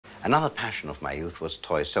Another passion of my youth was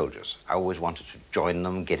toy soldiers. I always wanted to join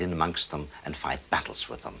them, get in amongst them, and fight battles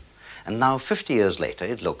with them. And now, 50 years later,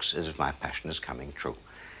 it looks as if my passion is coming true,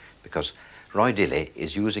 because Roy Dilly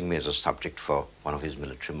is using me as a subject for one of his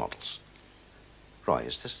military models. Roy,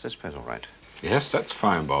 is this pose all right? Yes, that's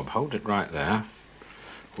fine, Bob. Hold it right there.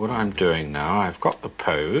 What I'm doing now, I've got the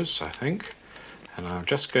pose, I think, and I'm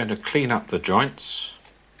just going to clean up the joints.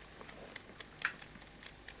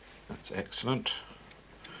 That's excellent.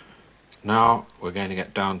 Now we're going to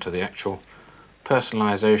get down to the actual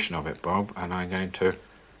personalisation of it, Bob, and I'm going to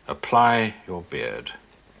apply your beard.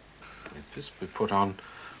 This will be put on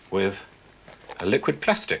with a liquid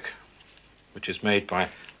plastic, which is made by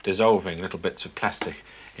dissolving little bits of plastic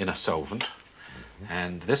in a solvent.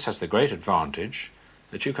 And this has the great advantage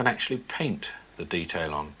that you can actually paint the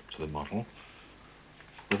detail on to the model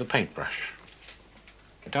with a paintbrush.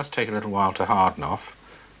 It does take a little while to harden off,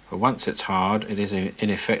 but once it's hard, it is in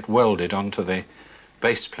effect welded onto the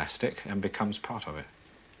base plastic and becomes part of it.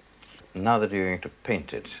 Now that you're going to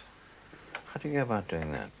paint it, how do you go about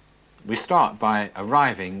doing that? We start by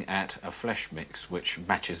arriving at a flesh mix which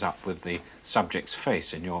matches up with the subject's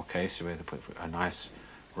face. In your case, we put a nice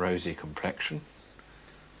rosy complexion,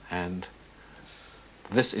 and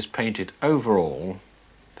this is painted overall,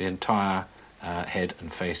 the entire head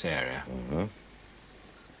and face area. Mm-hmm.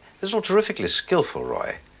 This is all terrifically skillful,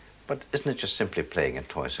 Roy, but isn't it just simply playing at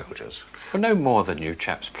toy soldiers? Well, no more than you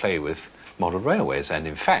chaps play with model railways, and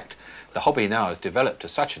in fact, the hobby now has developed to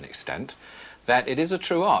such an extent that it is a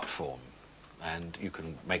true art form, and you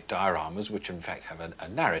can make dioramas which in fact have a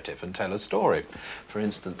narrative and tell a story. For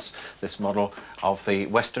instance, this model of the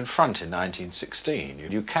Western Front in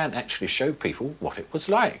 1916. You can actually show people what it was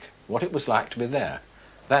like to be there.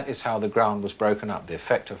 That is how the ground was broken up, the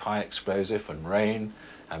effect of high explosive and rain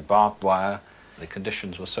and barbed wire. The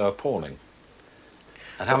conditions were so appalling.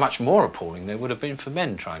 And how much more appalling they would have been for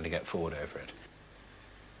men trying to get forward over it.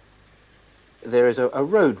 There is a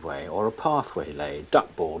roadway or a pathway laid,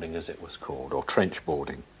 duck boarding as it was called, or trench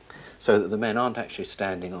boarding, so that the men aren't actually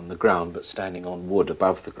standing on the ground but standing on wood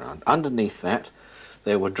above the ground. Underneath that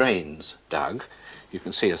there were drains dug. You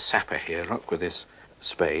can see a sapper here, look, with his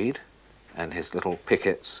spade and his little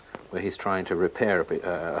pickets, where he's trying to repair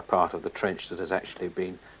a part of the trench that has actually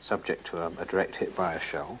been subject to a direct hit by a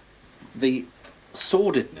shell. The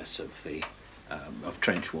sordidness of the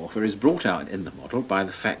trench warfare is brought out in the model by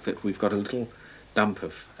the fact that we've got a little dump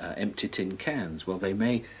of empty tin cans. Well, they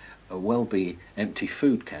may well be empty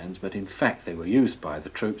food cans, but in fact they were used by the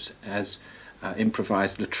troops as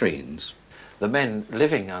improvised latrines. The men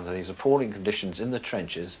living under these appalling conditions in the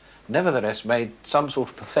trenches nevertheless made some sort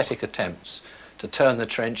of pathetic attempts to turn the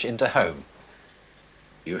trench into home.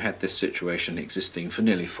 You had this situation existing for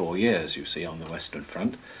nearly 4 years, you see, on the Western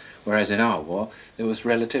Front, whereas in our war there was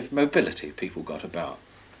relative mobility. People got about.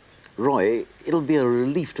 Roy, it'll be a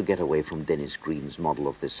relief to get away from Dennis Green's model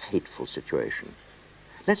of this hateful situation.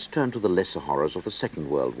 Let's turn to the lesser horrors of the Second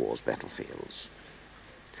World War's battlefields.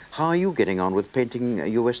 How are you getting on with painting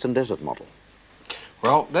your Western Desert model?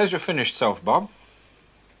 Well, there's your finished self, Bob.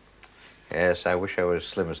 Yes, I wish I were as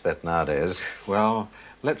slim as that nowadays. Well,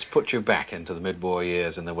 let's put you back into the mid-war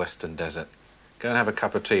years in the Western Desert. Go and have a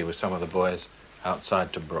cup of tea with some of the boys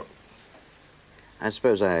outside Tobruk. I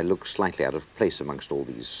suppose I look slightly out of place amongst all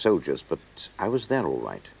these soldiers, but I was there all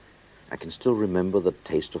right. I can still remember the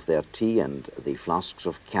taste of their tea and the flasks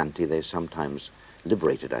of Chianti they sometimes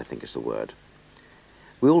liberated, I think is the word.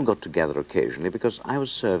 We all got together occasionally because I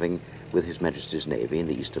was serving with His Majesty's Navy in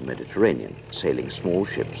the Eastern Mediterranean, sailing small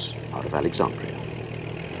ships out of Alexandria.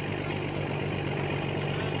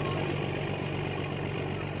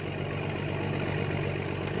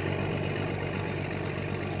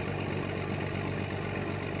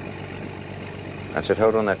 That's it,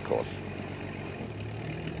 hold on that course.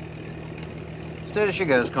 Steady she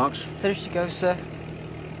goes, Cox. Steady she goes, sir.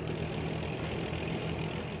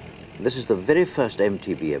 This is the very first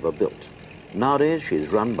MTB ever built. Nowadays, she's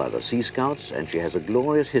run by the Sea Scouts, and she has a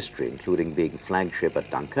glorious history, including being flagship at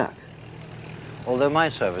Dunkirk. Although my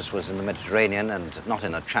service was in the Mediterranean and not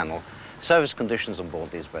in a channel, service conditions on board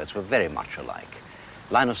these boats were very much alike.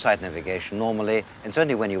 Line of sight navigation normally, it's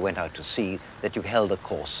only when you went out to sea that you held a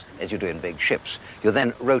course as you do in big ships. You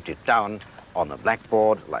then wrote it down on a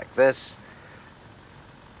blackboard like this,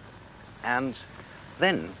 and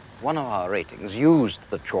then one of our ratings used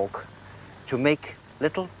the chalk to make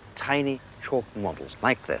little tiny chalk models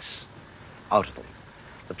like this out of them.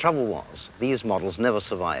 The trouble was, these models never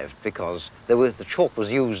survived because the chalk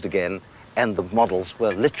was used again and the models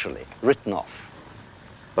were literally written off.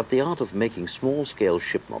 But the art of making small-scale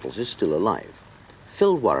ship models is still alive.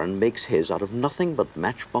 Phil Warren makes his out of nothing but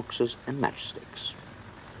matchboxes and matchsticks.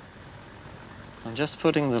 I'm just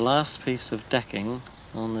putting the last piece of decking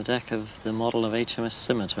on the deck of the model of HMS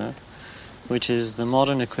Scimitar, which is the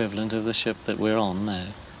modern equivalent of the ship that we're on now.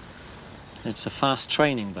 It's a fast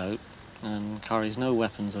training boat and carries no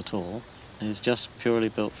weapons at all. It's just purely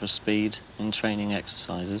built for speed in training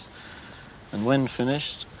exercises. And when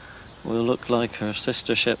finished, will look like her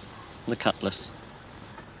sister ship, the Cutlass.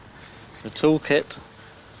 The toolkit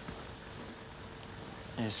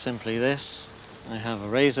is simply this. I have a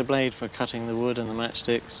razor blade for cutting the wood and the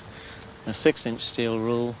matchsticks, a 6-inch steel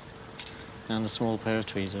rule, and a small pair of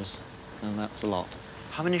tweezers, and that's a lot.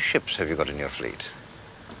 How many ships have you got in your fleet?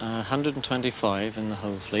 125 in the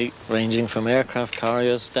whole fleet, ranging from aircraft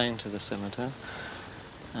carriers down to the Scimitar.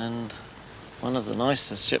 And one of the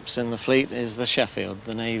nicest ships in the fleet is the Sheffield,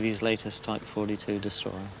 the Navy's latest Type 42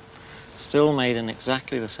 destroyer. Still made in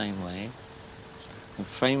exactly the same way, a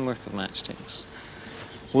framework of matchsticks.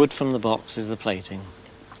 Wood from the box is the plating.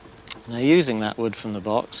 Now, using that wood from the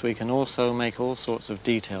box, we can also make all sorts of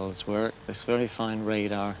details work. This very fine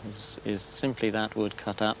radar is simply that wood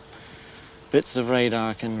cut up. Bits of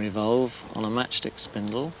radar can revolve on a matchstick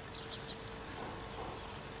spindle.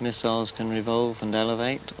 Missiles can revolve and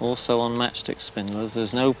elevate, also on matchstick spindlers.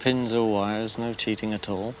 There's no pins or wires, no cheating at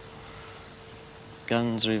all.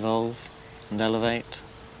 Guns revolve and elevate.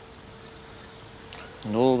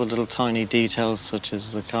 And all the little tiny details, such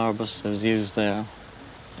as the carbus as used there,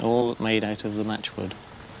 all made out of the matchwood.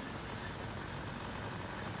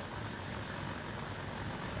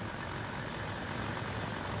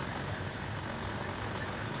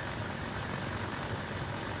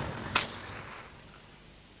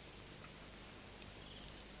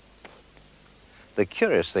 The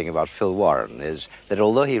curious thing about Phil Warren is that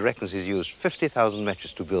although he reckons he's used 50,000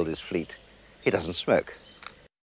 matches to build his fleet, he doesn't smoke.